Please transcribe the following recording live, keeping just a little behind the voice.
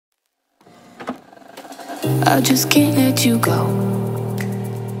I just can't let you go.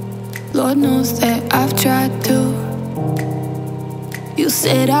 Lord knows that I've tried to. You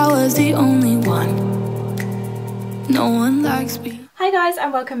said I was the only one. No one likes me. Hi guys,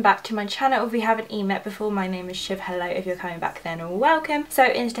 and welcome back to my channel. If we haven't met before, my name is Shiv. Hello, if you're coming back then welcome. So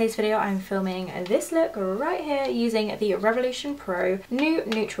in today's video I'm filming this look right here using the Revolution Pro New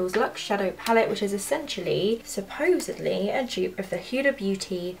Neutrals Luxe Shadow Palette, which is essentially, supposedly, a dupe of the Huda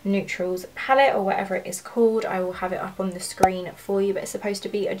Beauty Neutrals palette, or whatever it is called. I will have it up on the screen for you, but it's supposed to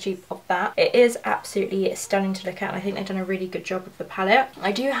be a dupe of that. It is absolutely stunning to look at, and I think they've done a really good job with the palette.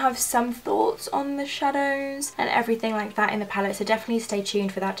 I do have some thoughts on the shadows and everything like that in the palette, so definitely stay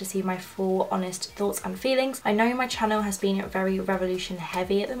tuned for that to see my full honest thoughts and feelings. I know my channel has been very Revolution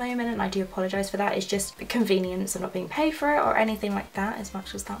heavy at the moment, and I do apologise for that. It's just convenience of not being paid for it or anything like that, as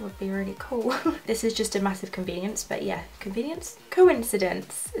much as that would be really cool. This is just a massive convenience, but yeah, convenience?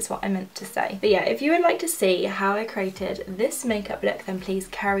 Coincidence is what I meant to say. But yeah, if you would like to see how I created this makeup look, then please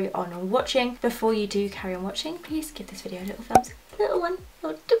carry on watching. Before you do carry on watching, please give this video a little thumbs, little one,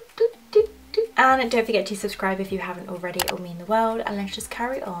 little doop doop doop. And don't forget to subscribe if you haven't already, it will mean the world. And let's just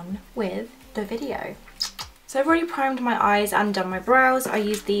carry on with the video. So I've already primed my eyes and done my brows. I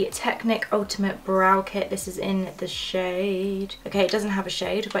used the Technic Ultimate Brow Kit. This is in the shade, okay, it doesn't have a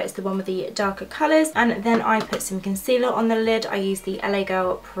shade, but it's the one with the darker colours. And then I put some concealer on the lid. I used the LA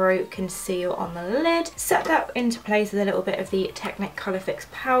Girl Pro Conceal on the lid. Set that into place with a little bit of the Technic Colour Fix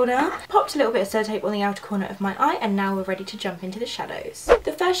powder. Popped a little bit of sellotape on the outer corner of my eye, and now we're ready to jump into the shadows.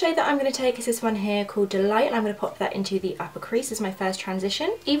 The first shade that I'm going to take is this one here called Delight, and I'm going to pop that into the upper crease as my first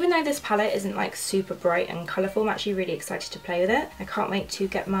transition. Even though this palette isn't like super bright and colourful, I'm actually really excited to play with it. I can't wait to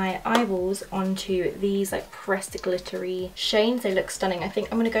get my eyeballs onto these like pressed glittery shades. They look stunning. I think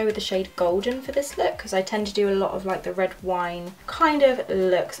I'm going to go with the shade Golden for this look, because I tend to do a lot of like the red wine kind of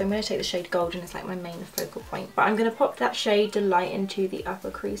look. So I'm going to take the shade Golden as like my main focal point. But I'm going to pop that shade Delight into the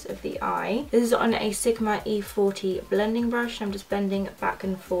upper crease of the eye. This is on a Sigma E40 blending brush. I'm just blending back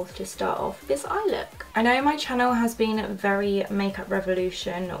and forth to start off this eye look. I know my channel has been very Makeup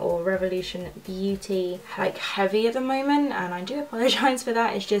Revolution or Revolution Beauty like heavy at the moment, and I do apologise for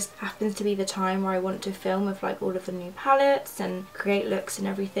that. It just happens to be the time where I want to film with like all of the new palettes and create looks and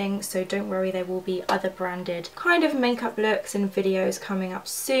everything, so don't worry, there will be other branded kind of makeup looks and videos coming up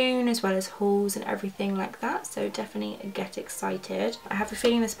soon, as well as hauls and everything like that, so definitely get excited. I have a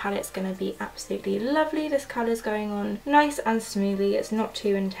feeling this palette's going to be absolutely lovely. This colour's going on nice and smoothly. It's not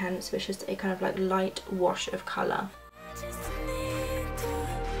too intense, but it's just a kind of like light wash of colour.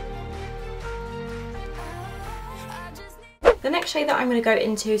 The next shade that I'm going to go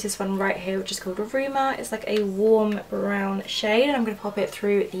into is this one right here, which is called Rumour. It's like a warm brown shade, and I'm going to pop it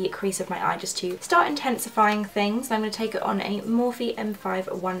through the crease of my eye just to start intensifying things. And I'm going to take it on a Morphe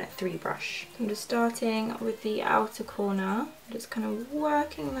M513 brush. I'm just starting with the outer corner, just kind of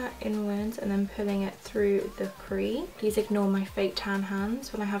working that inwards and then pulling it through the crease. Please ignore my fake tan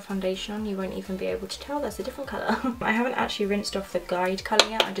hands. When I have foundation on, you won't even be able to tell that's a different colour. I haven't actually rinsed off the guide colour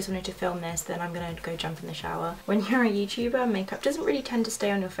yet. I just wanted to film this, then I'm going to go jump in the shower. When you're a YouTuber, makeup doesn't really tend to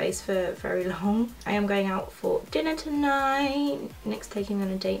stay on your face for very long. I am going out for dinner tonight. Nick's taking me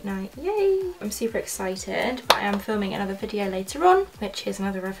on a date night. Yay! I'm super excited, but I am filming another video later on, which is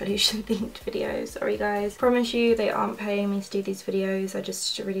another Revolution themed video. Sorry guys. Promise you they aren't paying me to do these videos. I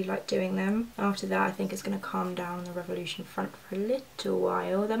just really like doing them. After that, I think it's going to calm down on the Revolution front for a little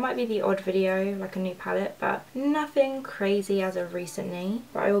while. There might be the odd video, like a new palette, but nothing crazy as of recently.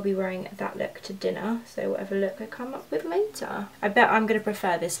 But I will be wearing that look to dinner, so whatever look I come up with later. I bet I'm going to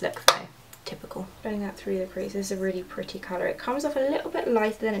prefer this look though. Typical. Blowing that through the crease. This is a really pretty colour. It comes off a little bit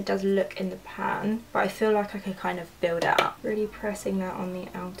lighter than it does look in the pan, but I feel like I could kind of build it up. Really pressing that on the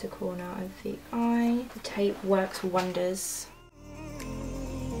outer corner of the eye. The tape works wonders.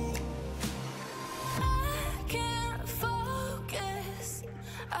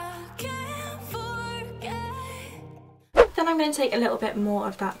 Then I'm going to take a little bit more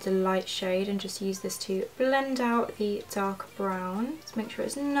of that Delight shade and just use this to blend out the dark brown. Just make sure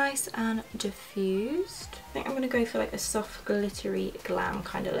it's nice and diffused. I think I'm going to go for like a soft glittery glam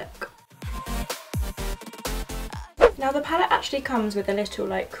kind of look. Now the palette actually comes with a little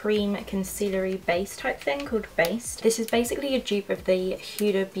like cream concealery base type thing called Based. This is basically a dupe of the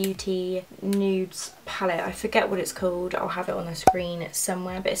Huda Beauty Nudes palette. I forget what it's called. I'll have it on the screen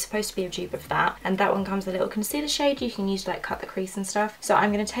somewhere, but it's supposed to be a dupe of that. And that one comes with a little concealer shade you can use to like cut the crease and stuff. So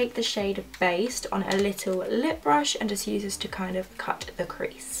I'm going to take the shade Based on a little lip brush and just use this to kind of cut the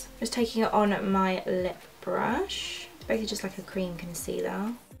crease. Just taking it on my lip brush. It's basically just like a cream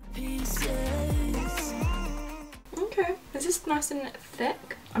concealer. Okay, Is this nice and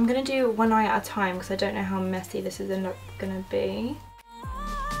thick? I'm going to do one eye at a time because I don't know how messy this is going to be.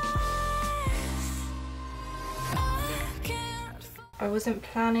 I wasn't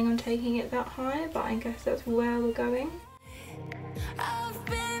planning on taking it that high, but I guess that's where we're going.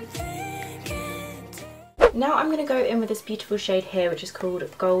 Now I'm going to go in with this beautiful shade here, which is called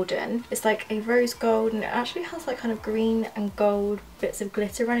Golden. It's like a rose gold, and it actually has like kind of green and gold bits of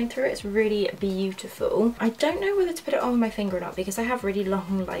glitter running through it. It's really beautiful. I don't know whether to put it on with my finger or not because I have really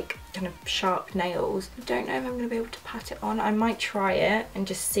long, like kind of sharp nails. I don't know if I'm going to be able to pat it on. I might try it and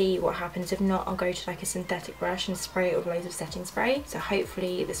just see what happens. If not, I'll go to like a synthetic brush and spray it with loads of setting spray. So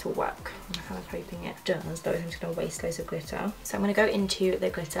hopefully this will work. I'm kind of hoping it does, though I'm just going to waste loads of glitter. So I'm going to go into the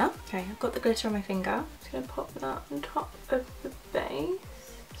glitter. Okay, I've got the glitter on my finger. I'm just going to pop that on top of the base.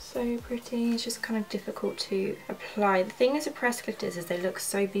 So pretty. It's just kind of difficult to apply. The thing is with pressed glitters is they look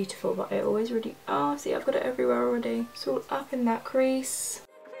so beautiful, but I always really, oh see, I've got it everywhere already. It's all up in that crease.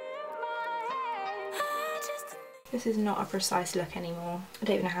 This is not a precise look anymore. I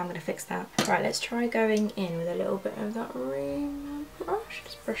don't even know how I'm going to fix that. Right, let's try going in with a little bit of that ring brush.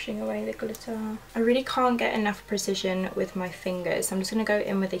 Just brushing away the glitter. I really can't get enough precision with my fingers. So I'm just going to go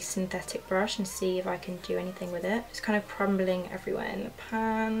in with a synthetic brush and see if I can do anything with it. Just kind of crumbling everywhere in the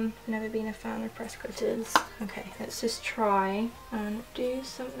pan. I've never been a fan of pressed glitters. Okay, let's just try and do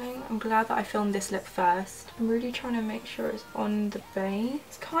something. I'm glad that I filmed this look first. I'm really trying to make sure it's on the base.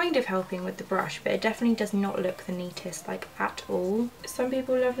 It's kind of helping with the brush, but it definitely does not look the neatest, like at all. Some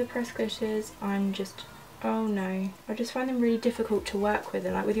people love the pressed glitters. I'm just, oh no, I just find them really difficult to work with,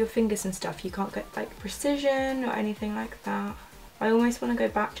 and like with your fingers and stuff you can't get like precision or anything like that. I almost want to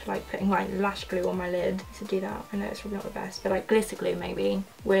go back to like putting like lash glue on my lid to do that. I know it's probably not the best, but like glitter glue maybe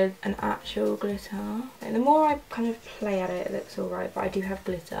with an actual glitter. And the more I kind of play at it, it looks alright, but I do have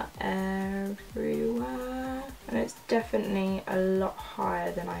glitter everywhere. And it's definitely a lot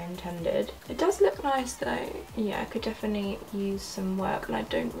higher than I intended. It does look nice though. Yeah, I could definitely use some work, and I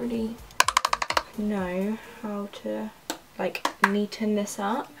don't really know how to like neaten this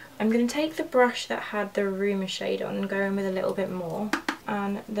up. I'm going to take the brush that had the Rumour shade on and go in with a little bit more,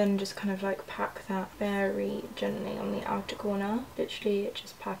 and then just kind of like pack that very gently on the outer corner. Literally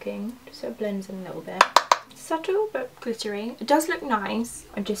just packing, just so it blends in a little bit. Subtle but glittery. It does look nice.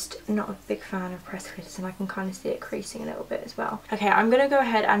 I'm just not a big fan of pressed glitters, and I can kind of see it creasing a little bit as well. Okay, I'm going to go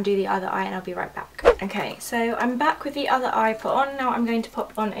ahead and do the other eye and I'll be right back. Okay, so I'm back with the other eye put on. Now I'm going to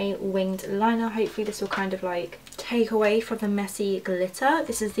pop on a winged liner. Hopefully this will kind of like take away from the messy glitter.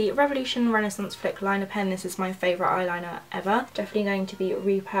 This is the Revolution Renaissance Flick liner pen. This is my favourite eyeliner ever. Definitely going to be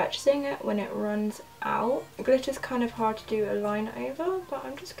repurchasing it when it runs out. Glitter's kind of hard to do a line over, but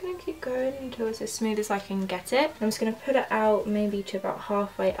I'm just going to keep going until it's as smooth as I can get it. I'm just going to put it out maybe to about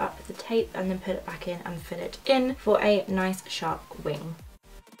halfway up the tape and then put it back in and fill it in for a nice sharp wing.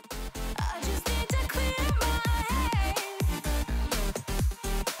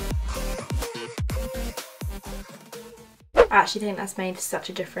 I actually think that's made such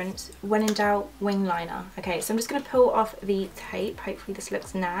a difference. When in doubt, wing liner. Okay, so I'm just going to pull off the tape. Hopefully this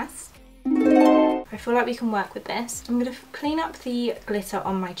looks nice. I feel like we can work with this. I'm going to clean up the glitter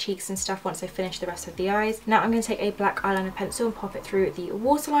on my cheeks and stuff once I finish the rest of the eyes. Now I'm going to take a black eyeliner pencil and pop it through the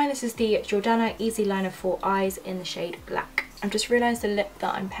waterline. This is the Jordana Easy Liner for Eyes in the shade Black. I've just realised the lip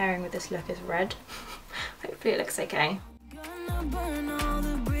that I'm pairing with this look is red. Hopefully it looks okay.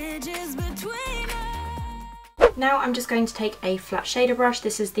 Now I'm just going to take a flat shader brush.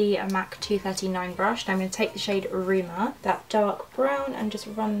 This is the MAC 239 brush. Now I'm going to take the shade Rumour, that dark brown, and just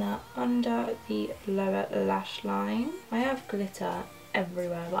run that under the lower lash line. I have glitter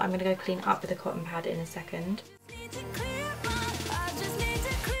everywhere, but I'm going to go clean up with a cotton pad in a second.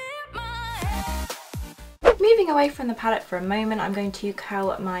 Moving away from the palette for a moment, I'm going to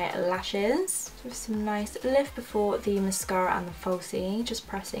curl my lashes with some nice lift before the mascara and the falsie, just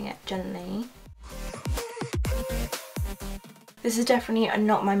pressing it gently. This is definitely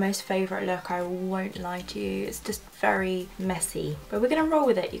not my most favourite look, I won't lie to you. It's just very messy. But we're going to roll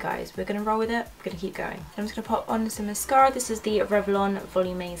with it, you guys. We're going to roll with it. We're going to keep going. I'm just going to pop on some mascara. This is the Revlon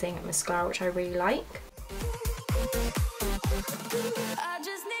Volumizing Mascara, which I really like.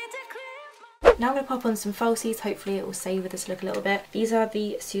 Now I'm going to pop on some falsies. Hopefully it will savour this look a little bit. These are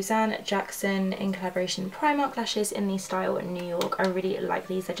the Suzanne Jackson in collaboration Primark lashes in the style New York. I really like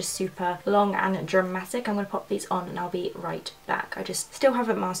these. They're just super long and dramatic. I'm going to pop these on and I'll be right back. I just still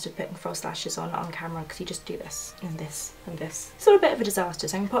haven't mastered putting false lashes on camera because you just do this and this and this. It's all a bit of a disaster,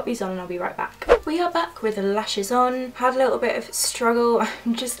 so I'm going to pop these on and I'll be right back. We are back with the lashes on. Had a little bit of struggle.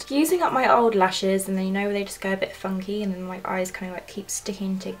 I'm just using up my old lashes, and then you know they just go a bit funky and then my eyes kind of like keep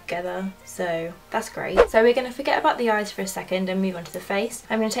sticking together. So So that's great. So we're going to forget about the eyes for a second and move on to the face.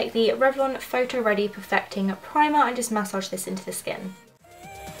 I'm going to take the Revlon Photo Ready Perfecting Primer and just massage this into the skin.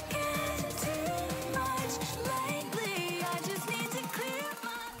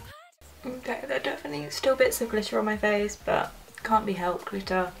 Okay, there are definitely still bits of glitter on my face, but can't be helped.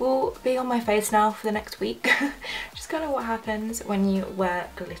 Glitter will be on my face now for the next week. Just kind of what happens when you wear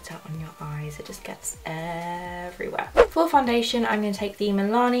glitter on your eyes. It just gets everywhere. For foundation, I'm going to take the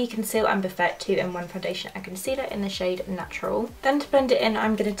Milani Conceal and Perfect 2-in-1 foundation and concealer in the shade Natural. Then to blend it in,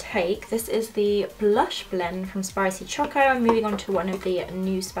 I'm going to take, this is the blush blend from Spicy Choco. I'm moving on to one of the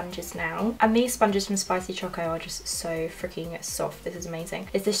new sponges now. And these sponges from Spicy Choco are just so freaking soft. This is amazing.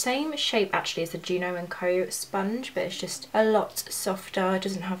 It's the same shape actually as the Juno & Co sponge, but it's just a lot softer. It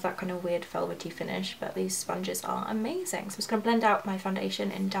doesn't have that kind of weird velvety finish, but these sponges are amazing. So I'm just going to blend out my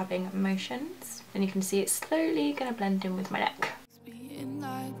foundation in dabbing motions, and you can see it's slowly going to blend in with my neck.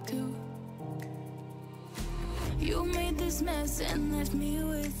 You made this mess and left me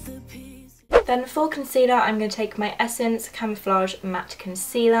with the peace. Then for concealer, I'm going to take my Essence Camouflage Matte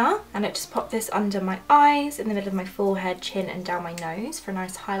Concealer, and I just pop this under my eyes, in the middle of my forehead, chin and down my nose for a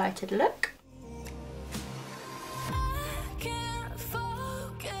nice highlighted look.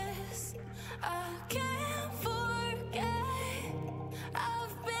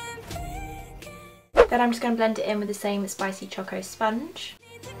 Then I'm just going to blend it in with the same Spicy Choco sponge.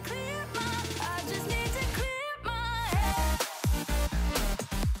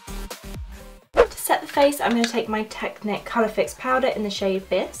 To set the face, I'm going to take my Technic Colour Fix powder in the shade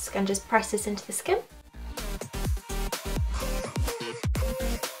Bisque and just press this into the skin.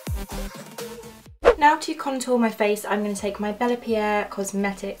 Now to contour my face, I'm going to take my Bella Pierre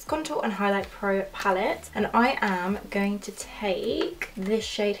Cosmetics Contour and Highlight Pro palette, and I am going to take this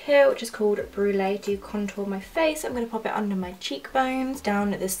shade here, which is called Brulee, to contour my face. I'm going to pop it under my cheekbones,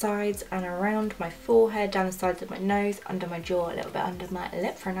 down the sides and around my forehead, down the sides of my nose, under my jaw, a little bit under my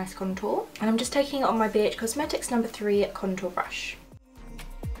lip for a nice contour. And I'm just taking it on my BH Cosmetics No. 3 contour brush.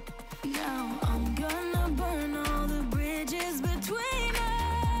 Now I'm gonna burn all the bridges between us.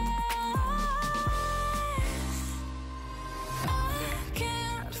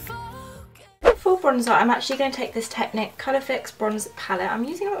 For bronzer, I'm actually going to take this Technic Colour Fix Bronze Palette. I'm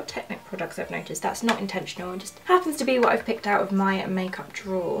using a lot of Technic products, I've noticed. That's not intentional, it just happens to be what I've picked out of my makeup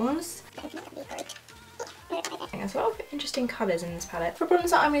drawers. There's a lot of interesting colours in this palette. For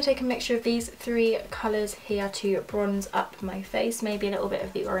bronzer, I'm going to take a mixture of these 3 colours here to bronze up my face. Maybe a little bit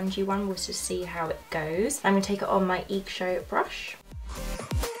of the orangey one, we'll just see how it goes. I'm going to take it on my Eyeshadow brush.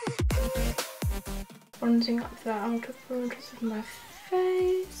 Bronzing up the outer borders of my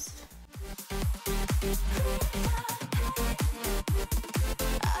face.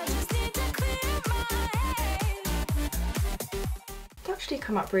 It's actually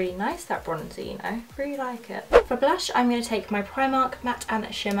come up really nice, that bronzer, you know, really like it. For blush, I'm going to take my Primark Matte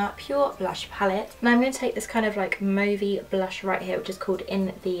and Shimmer Pure Blush Palette, and I'm going to take this kind of like mauvey blush right here, which is called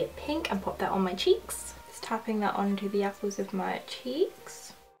In the Pink, and pop that on my cheeks. Just tapping that onto the apples of my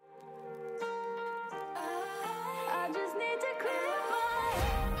cheeks.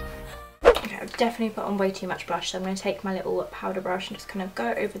 I've definitely put on way too much blush, so I'm going to take my little powder brush and just kind of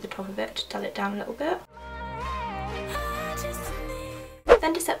go over the top of it to dull it down a little bit.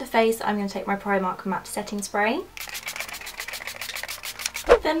 Then to set the face, I'm going to take my Primark Matte Setting Spray.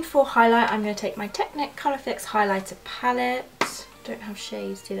 Then for highlight, I'm going to take my Technic Colour Fix Highlighter Palette. Don't have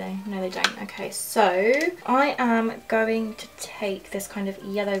shades, do they? No, they don't. Okay, so I am going to take this kind of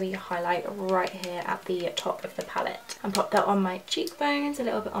yellowy highlight right here at the top of the palette and pop that on my cheekbones, a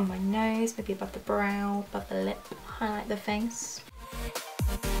little bit on my nose, maybe above the brow, above the lip, highlight the face.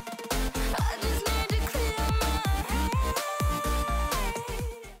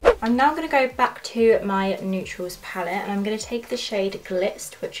 I'm now going to go back to my neutrals palette, and I'm going to take the shade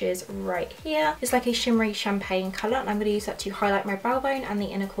Glitz, which is right here. It's like a shimmery champagne colour, and I'm going to use that to highlight my brow bone and the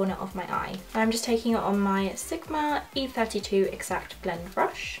inner corner of my eye. And I'm just taking it on my Sigma E32 Exact Blend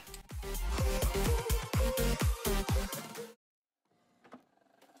brush.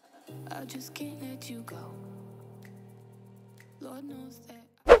 I just can't let you go. Lord knows that.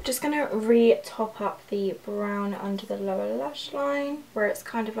 Just going to re-top up the brown under the lower lash line, where it's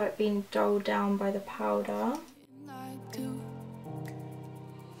kind of like being dulled down by the powder.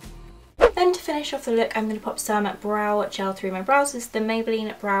 Then to finish off the look, I'm going to pop some brow gel through my brows. This is the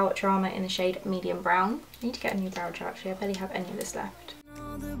Maybelline Brow Drama in the shade Medium Brown. I need to get a new brow gel actually, I barely have any of this left.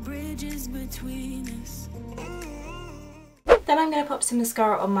 Then I'm going to pop some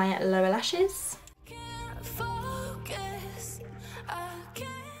mascara on my lower lashes.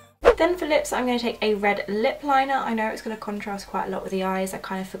 Then for lips, I'm going to take a red lip liner. I know it's going to contrast quite a lot with the eyes. I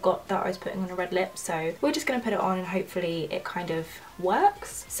kind of forgot that I was putting on a red lip, so we're just going to put it on and hopefully it kind of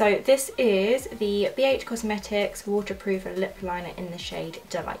works. So this is the BH Cosmetics Waterproof Lip Liner in the shade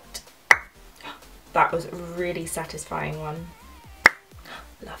Delight. That was a really satisfying one.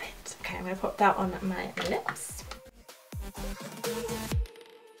 Love it. Okay, I'm going to pop that on my lips.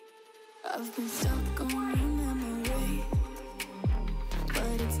 I've been stuck on your memory,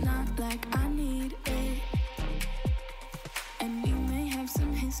 but it's not like I need it. And we may have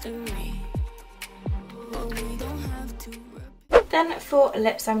some history, but we don't have to. Then for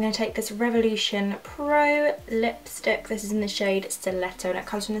lips, I'm going to take this Revolution Pro lipstick. This is in the shade Stiletto and it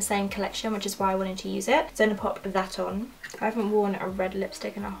comes from the same collection, which is why I wanted to use it. So I'm going to pop that on. I haven't worn a red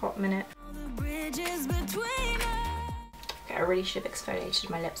lipstick in a hot minute. Okay, I really should have exfoliated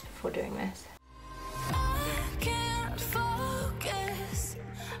my lips before doing this.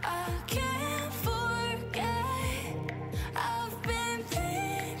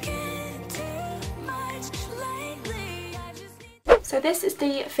 So this is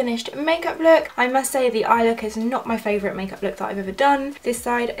the finished makeup look. I must say the eye look is not my favourite makeup look that I've ever done. This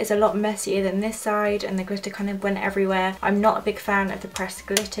side is a lot messier than this side and the glitter kind of went everywhere. I'm not a big fan of the pressed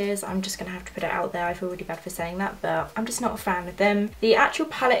glitters. I'm just going to have to put it out there. I feel really bad for saying that, but I'm just not a fan of them. The actual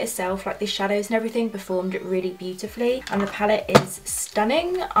palette itself, like the shadows and everything, performed really beautifully and the palette is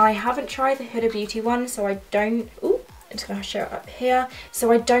stunning. I haven't tried the Huda Beauty one, so I don't... Ooh, I'm just going to show it up here.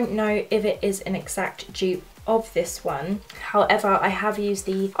 So I don't know if it is an exact dupe of this one. However, I have used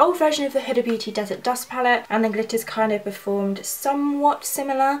the old version of the Huda Beauty Desert Dust palette and the glitters kind of performed somewhat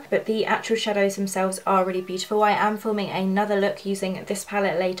similar, but the actual shadows themselves are really beautiful. I am filming another look using this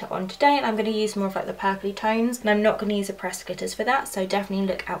palette later on today and I'm going to use more of like the purpley tones and I'm not going to use the pressed glitters for that, so definitely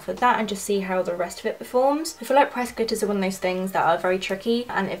look out for that and just see how the rest of it performs. I feel like pressed glitters are one of those things that are very tricky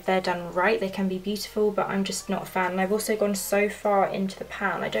and if they're done right they can be beautiful, but I'm just not a fan. And I've also gone so far into the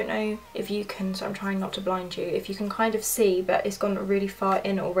pan, I don't know if you can, so I'm trying not to blind you, if you can kind of see, but it's gone really far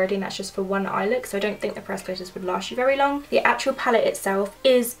in already and that's just for one eye look, so I don't think the pressed glitters would last you very long. The actual palette itself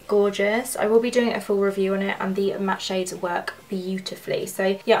is gorgeous. I will be doing a full review on it and the matte shades work beautifully.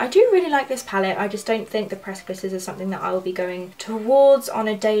 So yeah, I do really like this palette. I just don't think the pressed glitters is something that I will be going towards on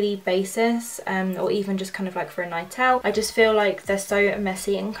a daily basis or even just kind of like for a night out. I just feel like they're so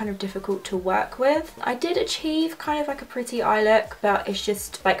messy and kind of difficult to work with. I did achieve kind of like a pretty eye look, but it's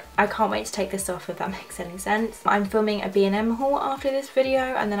just like I can't wait to take this off if that makes any sense. I'm filming a B&M haul after this video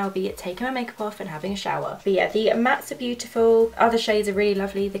and then I'll be taking my makeup off and having a shower. But yeah, the mattes are beautiful, other shades are really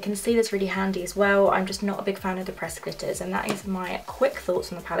lovely, the concealer's really handy as well. I'm just not a big fan of the pressed glitters and that is my quick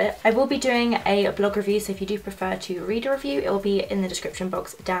thoughts on the palette. I will be doing a blog review, so if you do prefer to read a review, it will be in the description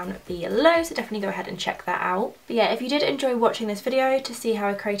box down below, so definitely go ahead and check that out. But yeah, if you did enjoy watching this video to see how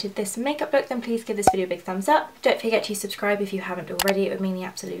I created this makeup look, then please give this video a big thumbs up. Don't forget to subscribe if you haven't already, it would mean the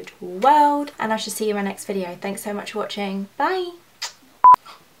absolute world, and I shall see you in my next video. Thanks so much for watching. Bye!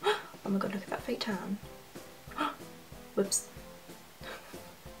 Oh my god, look at that fake tan. Whoops.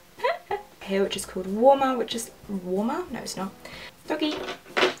 Here, which is called Warmer, which is... Warmer? No, it's not. Doggy.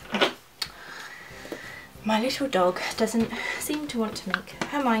 My little dog doesn't seem to want to make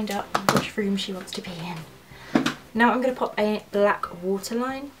her mind up which room she wants to be in. Now I'm going to pop a black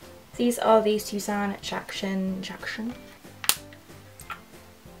waterline. These are the Suzanne Jackson.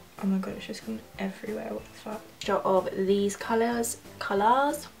 Oh my god, it's just gone everywhere, what the fuck. Shot of these colours.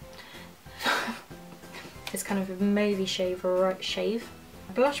 It's kind of a movie shave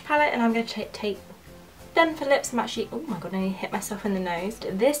blush palette, and I'm going to take. Then for lips, I'm actually, oh my god, I nearly hit myself in the nose.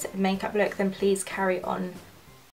 This makeup look, then please carry on